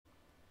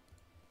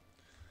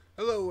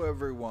Hello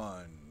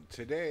everyone!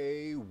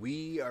 Today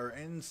we are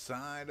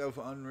inside of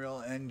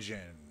Unreal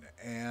Engine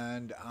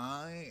and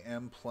I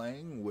am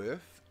playing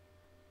with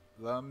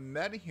the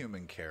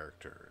MetaHuman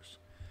characters.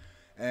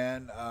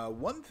 And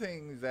one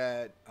thing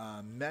that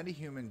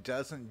MetaHuman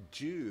doesn't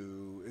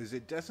do is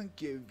it doesn't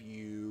give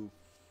you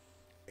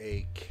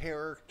a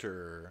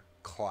character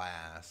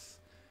class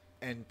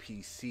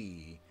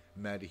NPC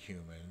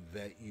MetaHuman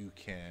that you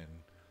can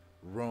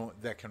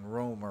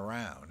roam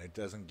around. It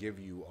doesn't give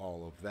you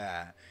all of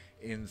that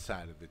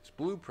inside of its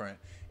blueprint.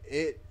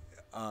 It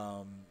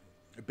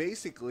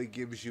basically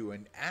gives you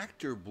an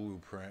actor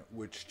blueprint,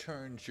 which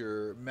turns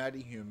your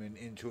MetaHuman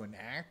into an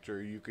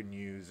actor you can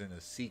use in a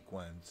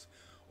sequence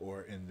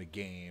or in the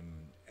game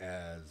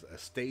as a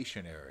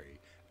stationary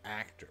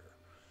actor.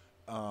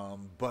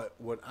 But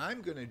what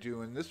I'm going to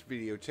do in this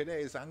video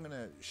today is I'm going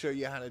to show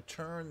you how to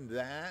turn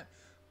that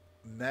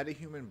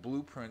MetaHuman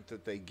blueprint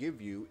that they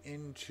give you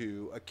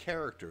into a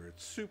character.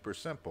 It's super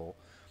simple.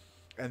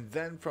 And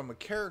then from a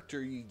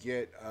character you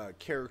get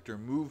character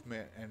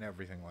movement and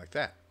everything like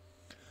that.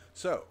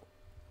 So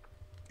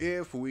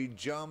if we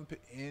jump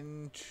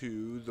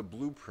into the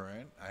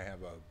blueprint, I have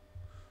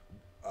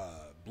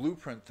a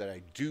blueprint that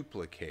I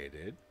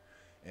duplicated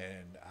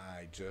and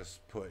I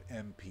just put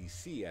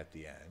NPC at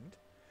the end.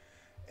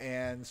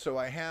 And so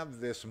I have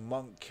this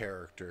monk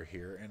character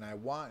here, and I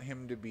want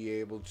him to be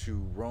able to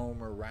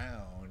roam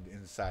around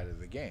inside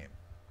of the game.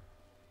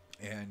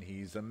 And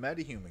he's a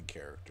MetaHuman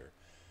character.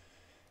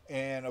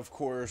 And of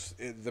course,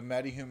 the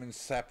MetaHuman's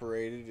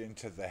separated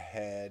into the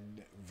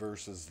head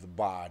versus the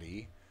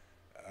body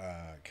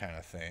kind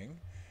of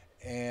thing.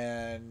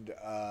 And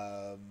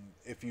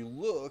if you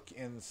look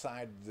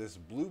inside this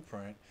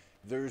blueprint,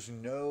 there's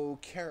no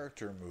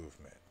character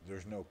movement.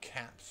 There's no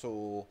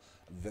capsule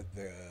that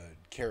the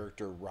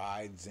character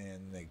rides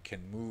in that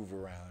can move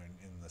around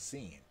in the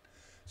scene.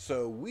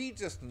 So we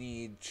just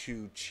need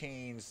to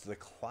change the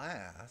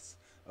class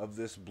of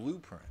this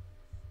blueprint.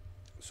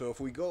 So if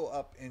we go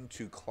up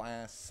into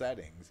class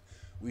settings,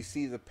 we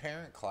see the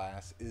parent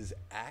class is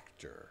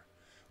actor.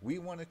 We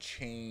want to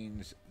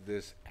change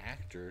this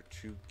actor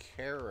to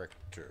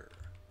character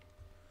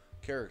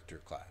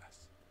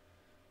class.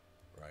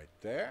 Right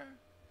there.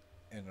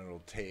 And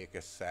it'll take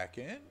a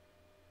second.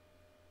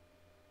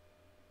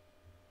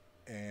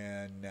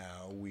 And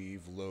now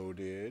we've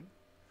loaded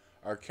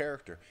our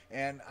character.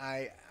 And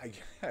I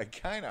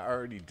kind of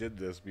already did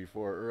this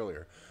before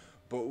earlier.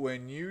 But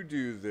when you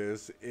do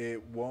this,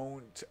 it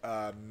won't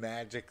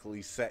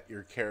magically set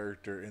your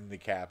character in the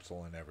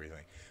capsule and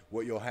everything.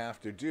 What you'll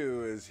have to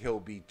do is he'll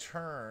be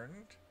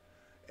turned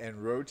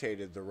and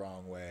rotated the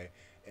wrong way.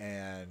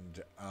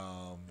 And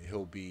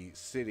he'll be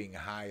sitting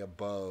high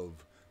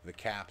above the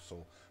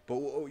capsule. But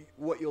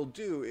what you'll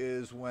do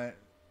is when,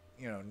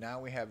 now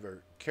we have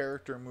our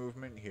character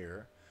movement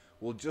here,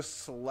 we'll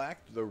just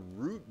select the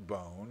root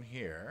bone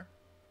here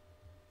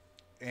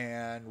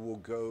and we'll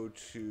go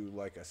to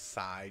like a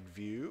side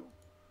view,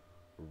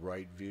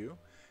 right view,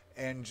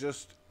 and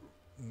just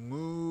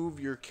move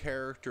your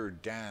character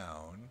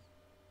down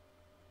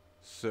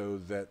so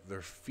that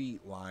their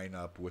feet line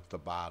up with the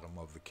bottom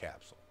of the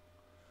capsule.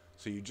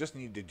 So you just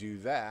need to do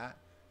that.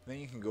 Then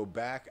you can go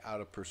back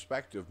out of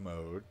perspective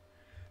mode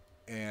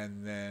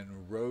and then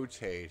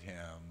rotate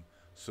him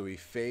so he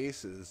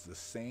faces the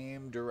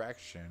same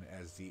direction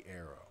as the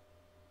arrow.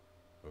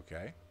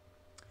 Okay?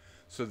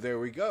 So there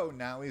we go.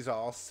 Now he's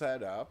all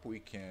set up. We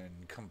can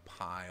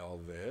compile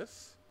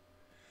this.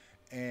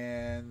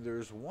 And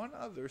there's one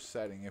other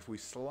setting. If we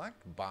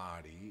select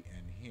body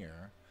in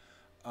here,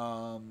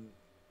 what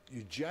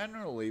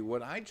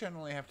I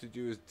generally have to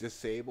do is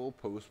disable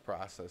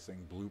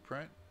post-processing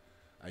blueprint.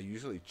 I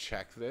usually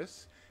check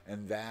this,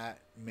 and that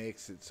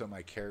makes it so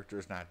my character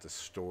is not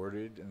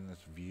distorted in this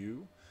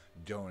view.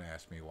 Don't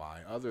ask me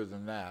why. Other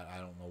than that, I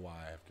don't know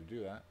why I have to do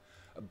that.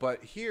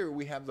 But here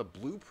we have the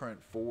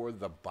blueprint for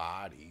the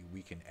body.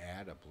 We can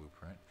add a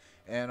blueprint.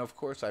 And of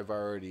course, I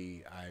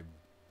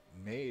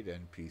made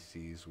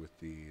NPCs with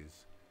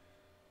these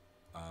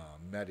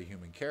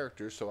MetaHuman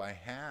characters, so I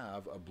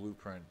have a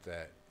blueprint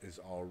that is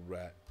all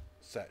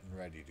set and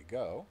ready to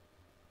go.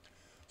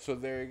 So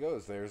there he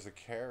goes. There's a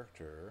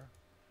character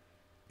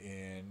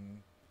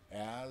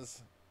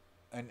as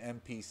an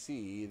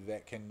NPC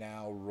that can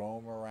now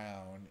roam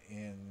around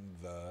in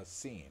the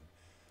scene.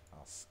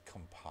 I'll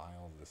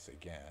compile this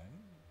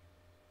again.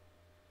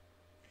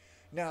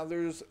 Now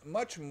there's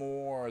much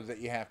more that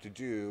you have to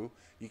do.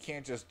 You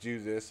can't just do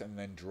this and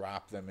then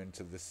drop them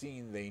into the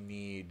scene. They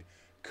need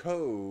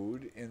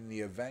code in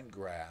the event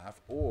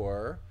graph,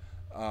 or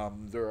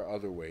there are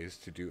other ways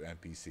to do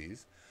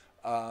NPCs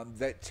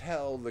that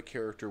tell the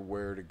character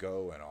where to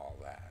go and all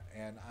that.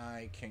 And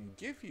I can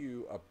give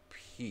you a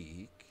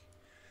peek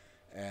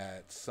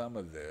at some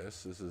of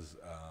this. This is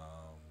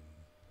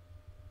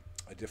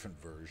a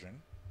different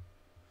version.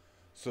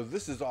 So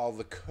this is all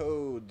the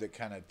code that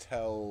kind of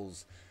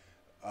tells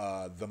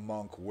the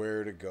monk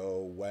where to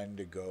go, when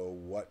to go,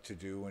 what to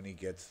do when he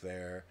gets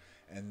there,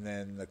 and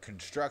then the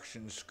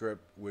construction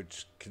script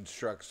which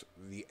constructs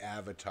the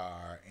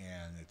avatar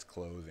and its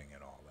clothing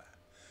and all that.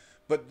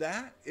 But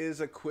that is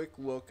a quick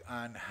look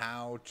on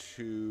how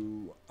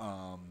to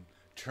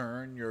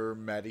turn your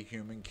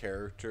MetaHuman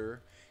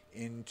character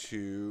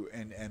into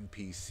an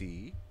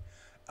NPC.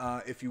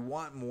 If you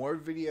want more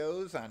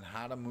videos on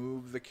how to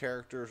move the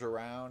characters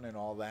around and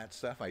all that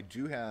stuff, I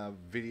do have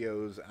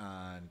videos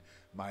on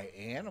my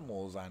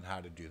animals on how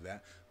to do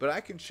that. But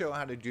I can show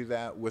how to do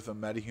that with a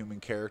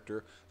MetaHuman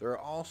character. There are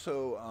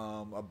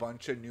also a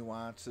bunch of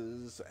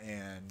nuances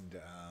and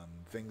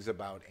things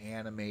about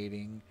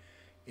animating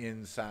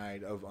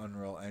inside of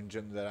Unreal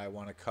Engine that I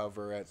want to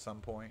cover at some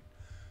point.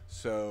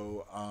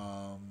 So,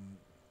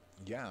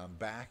 yeah, I'm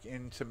back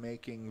into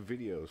making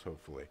videos,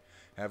 hopefully.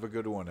 Have a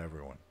good one,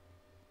 everyone.